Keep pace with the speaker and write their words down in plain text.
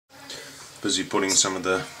busy putting some of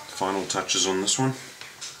the final touches on this one.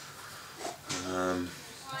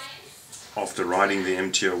 After riding the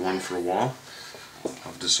MT-01 for a while,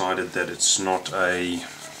 I've decided that it's not a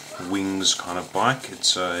wings kind of bike,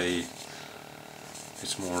 it's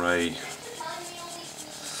more a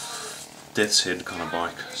death's head kind of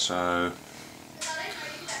bike. So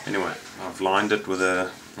anyway, I've lined it with a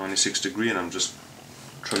 96 degree and I'm just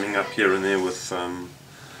trimming up here and there with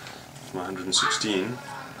my 116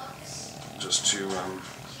 just to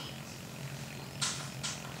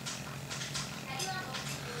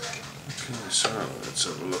okay, so let's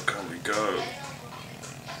have a look how we go.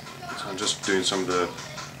 So I'm just doing some of the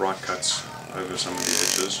bright cuts over some of the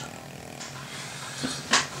edges.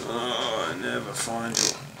 Oh, I never find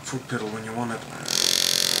your foot pedal when you want it.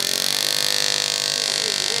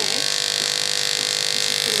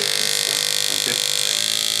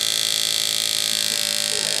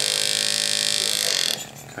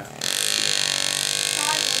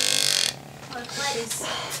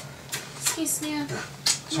 Excuse me.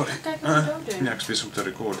 Sorry. Ja, ik speel op de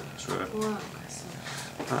record. So.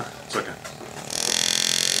 It's okay.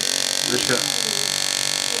 Let's go.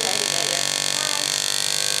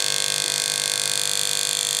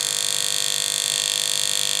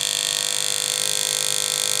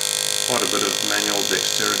 Quite a bit of manual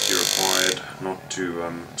dexterity required not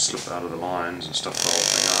to slip out of the lines and stuff the whole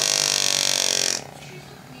thing up.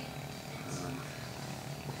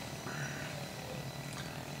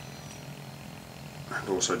 And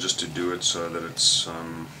also just to do it so that it's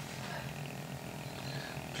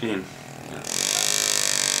clean. Yeah.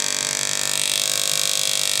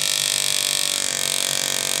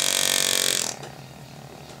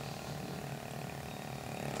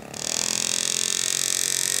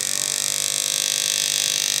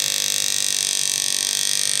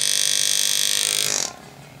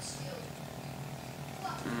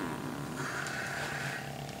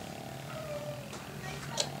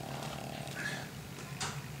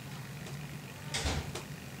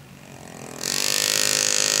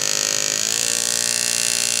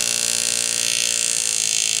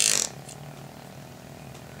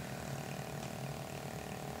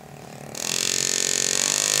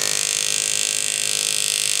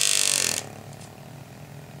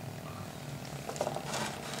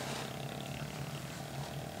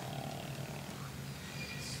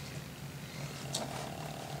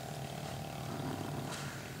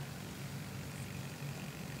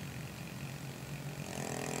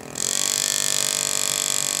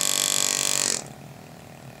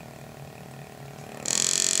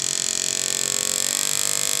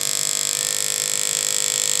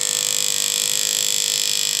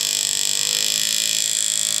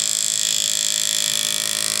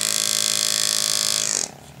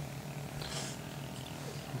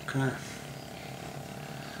 Okay,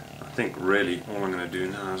 I think really all I'm going to do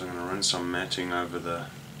now is I'm going to run some matting over the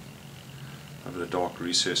dark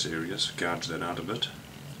recess areas, gouge that out a bit,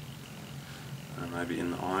 and maybe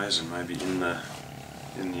in the eyes and maybe in the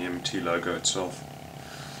MT logo itself.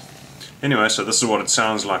 Anyway, so this is what it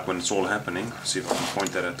sounds like when it's all happening. See if I can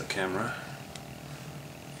point that at the camera.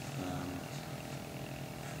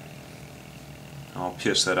 I'll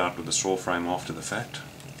pierce that out with the saw frame after the fact.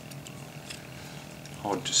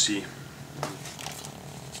 Hard to see. Give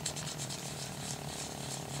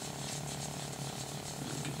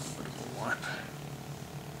it a bit of a wipe.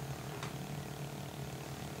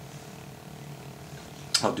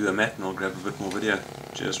 I'll do a matte and I'll grab a bit more video.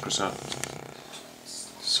 Cheers, Chris out.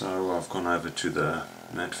 So I've gone over to the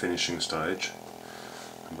matte finishing stage.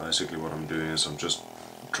 And basically what I'm doing is I'm just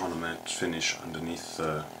trying to matte finish underneath,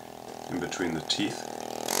 in between the teeth.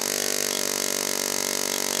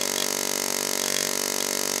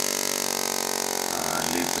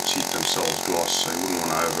 Leave the teeth themselves gloss, so you wouldn't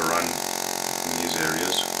want to overrun in these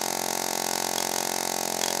areas.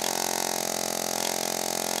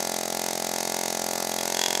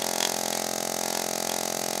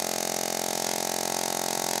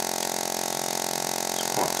 It's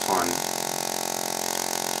quite fine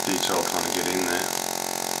detail trying to get in there.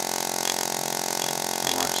 I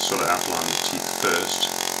like to sort of outline the teeth first.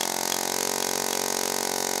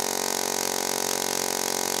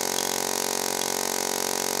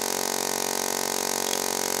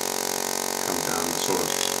 Sort of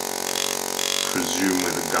presume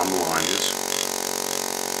where the gum line is.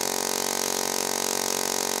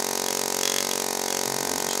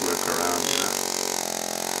 And just work around, you know.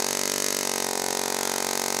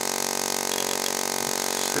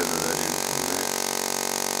 Feather that in from there.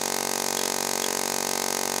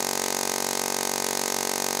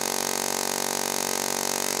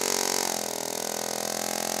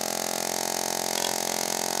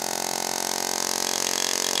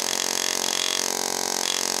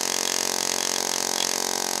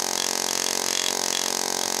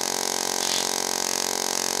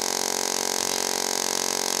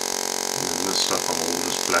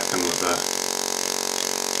 in with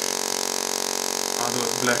either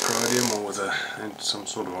with black rhodium or with some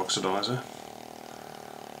sort of oxidizer.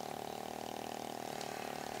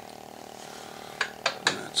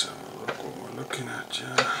 Let's have a look what we're looking at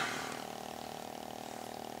here.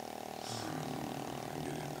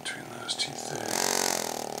 Get in between those teeth there.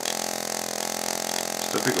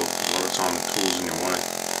 It's difficult, a lot of time the tool's in your way.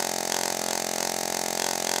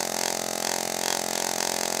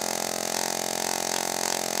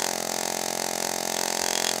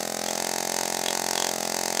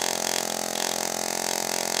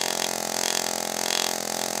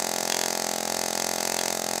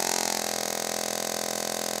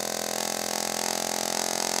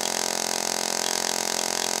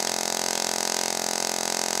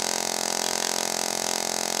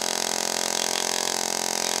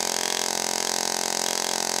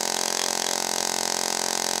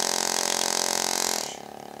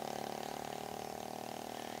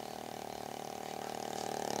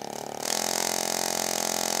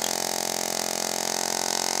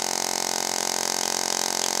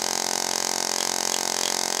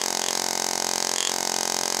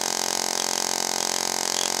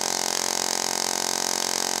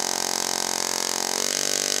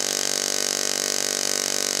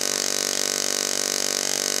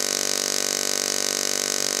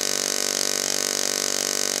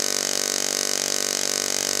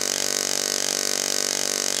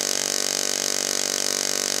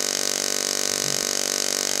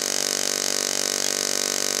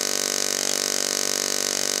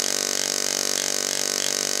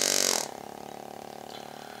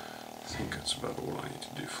 I think that's about all I need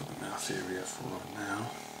to do for the mouth area for right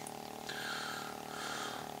now.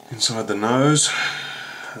 Inside the nose,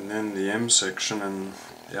 and then the M section and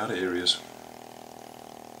the outer areas.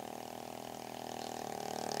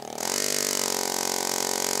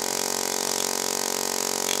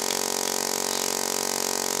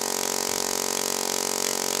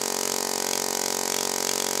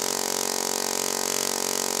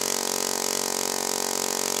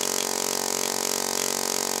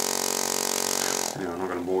 Anyway, I'm not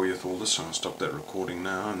going to bore you with all this, so I'll stop that recording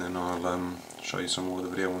now and then I'll show you some more of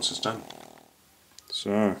the video once it's done.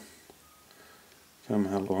 So, come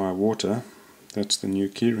hell or high water, that's the new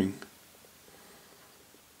Keyring.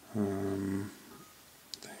 The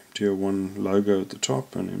MT-01 logo at the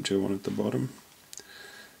top and MT-01 at the bottom,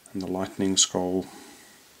 and the lightning skull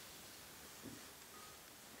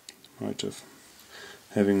motif.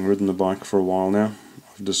 Having ridden the bike for a while now,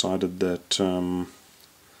 I've decided that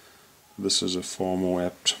this is a far more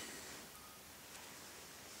apt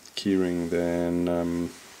Keyring than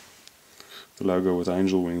the logo with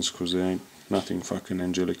angel wings, because there ain't nothing fucking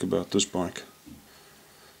angelic about this bike.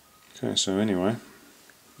 Okay, so anyway,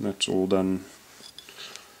 that's all done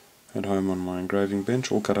at home on my engraving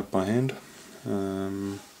bench, all cut up by hand,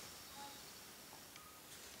 and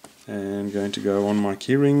going to go on my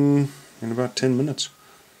Keyring in about 10 minutes.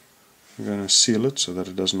 I'm going to seal it so that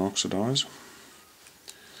it doesn't oxidize,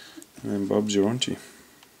 and then Bob's your auntie.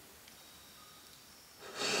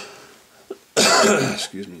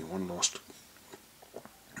 Excuse me, one last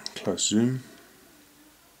close zoom.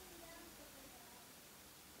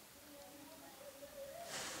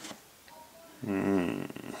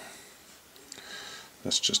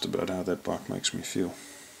 That's just about how that bike makes me feel.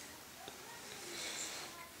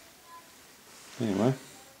 Anyway,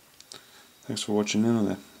 thanks for watching in on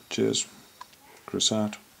that. Cheers. Chris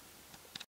out.